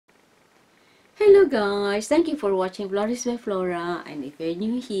Hello guys, thank you for watching Flourish by Flora, and if you're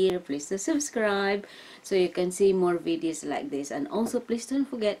new here, please do subscribe so you can see more videos like this, and also please don't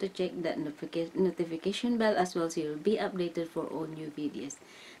forget to check that notification bell as well so you'll be updated for all new videos.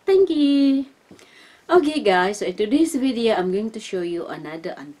 Thank you. Okay guys, so in today's video I'm going to show you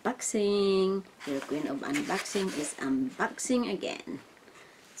another unboxing. Your queen of unboxing is unboxing again.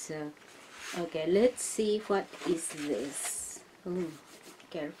 So okay, let's see what is this. Oh,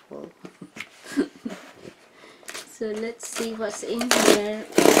 careful. So let's see what's in here.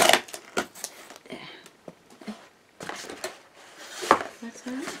 What's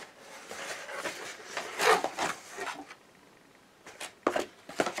that?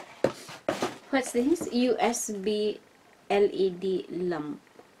 What's this? USB LED lamp.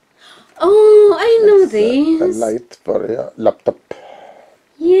 Oh, I know this. A light for your laptop.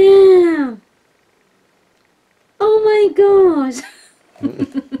 Yeah. Oh my gosh.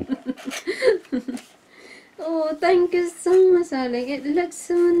 Oh, thank you so much, Alec. It looks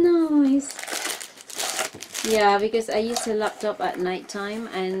so nice. Yeah, because I use a laptop at night time,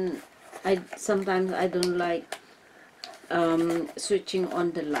 and sometimes I don't like switching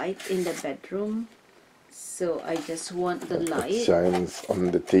on the light in the bedroom, so I just want the light. It shines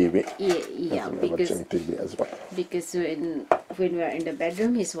on the TV. Yeah, because watching TV as well. Because when we're in the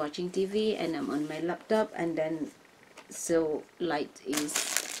bedroom, he's watching TV, and I'm on my laptop, and then so light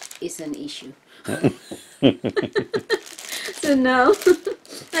is an issue. So now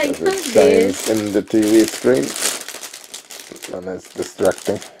I got It this. shines in the TV screen, and it's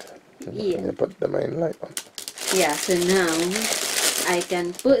distracting. Yeah. You put the main light on. Yeah, so now I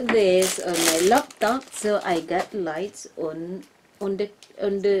can put this on my laptop, so I got lights on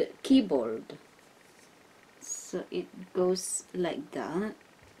the keyboard. So it goes like that.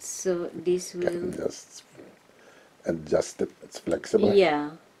 So this You can will just adjust it. It's flexible.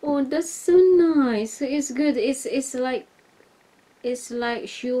 yeah. Oh, that's so nice. So it's good. It's like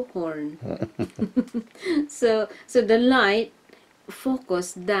shoehorn. So the light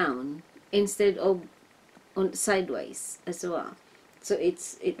focus down instead of on sideways as well. So it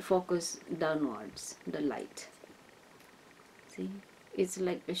focus downwards, the light. See, it's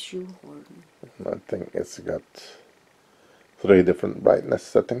like a shoehorn. I think it's got 3 different brightness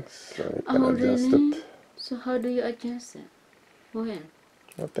settings, so you can adjust really? it. So how do you adjust it? Where?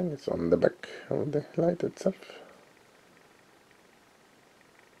 I think it's on the back of the light itself.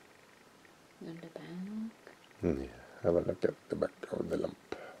 On the back? Yeah. Have a look at the back of the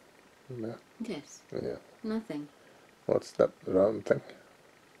lamp. Yeah. Yes. Yeah. Nothing. What's that round thing?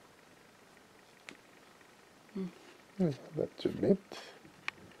 That should be it.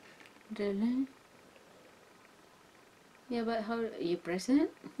 Really? Yeah, but how you press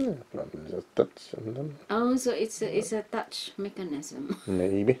it? Yeah, probably just touch and then Oh, so it's a touch mechanism.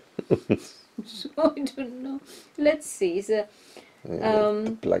 maybe. So I don't know. Let's see. So You need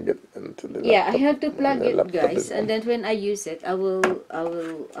to plug it into the yeah, I laptop. have to plug The it, laptop guys, is and on. then when I use it, I will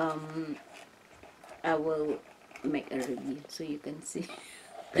make a review so you can see.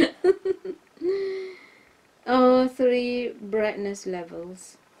 Oh, 3 brightness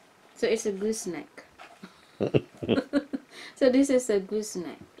levels. So it's a gooseneck. So this is a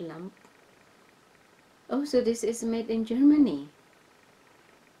gooseneck lamp. Oh, so this is made in Germany.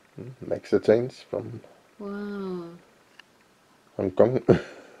 Makes a change from Wow. Hong Kong.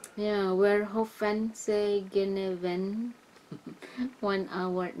 Yeah, where Hoffen say Geneven 1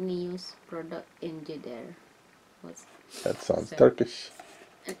 hour news product engineer. What's That sounds so, Turkish.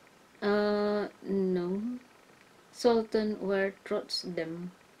 no. Sultan where trots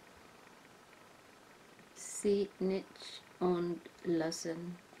them. See niche on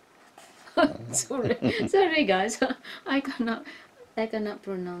lesson. Sorry guys. I cannot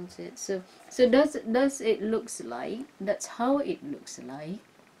pronounce it. So does it looks like, that's how it looks like.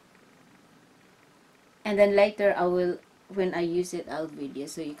 And then later I will, when I use it, I'll video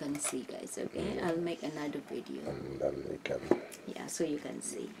so you can see, guys. Okay, I'll make another video. And then we can Yeah, so you can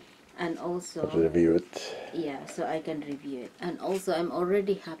see, and also review it. yeah, so I can review it. And also I'm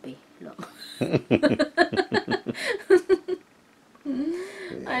already happy. Look.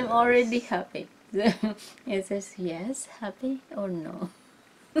 I'm already happy. It says yes, happy or no.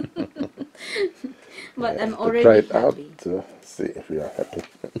 But I'm already try it happy. out to see if you are happy.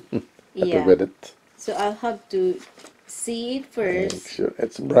 Yeah. Happy with it. So I'll have to see it Make first. sure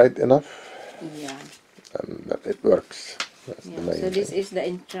it's bright enough Yeah. and that it works. That's the Yeah. main So this thing. is the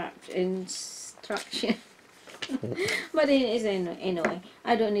instruction. But it is anyway.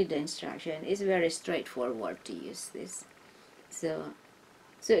 I don't need the instruction. It's very straightforward to use this. So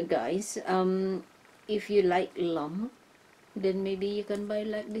guys, if you like lamp, then maybe you can buy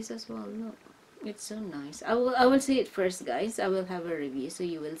like this as well. Look. It's so nice. I will see it first, guys. I will have a review so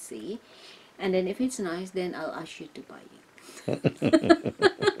you will see. And then if it's nice, then I'll ask you to buy it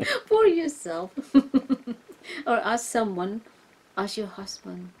for yourself. Or ask someone, ask your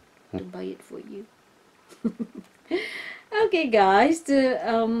husband to buy it for you. Okay, guys.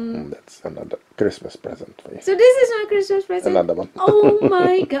 That's another Christmas present for you. So this is my Christmas present. Another one. Oh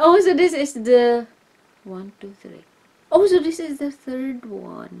my god. Oh, so this is the 1, 2, 3. Oh, so this is the third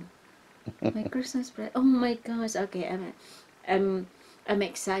one. My Christmas present. Oh my gosh. Okay, I'm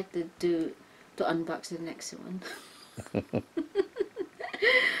excited to unbox the next one.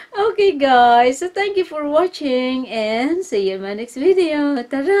 Okay, guys. So thank you for watching and see you in my next video.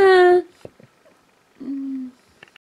 Ta-da!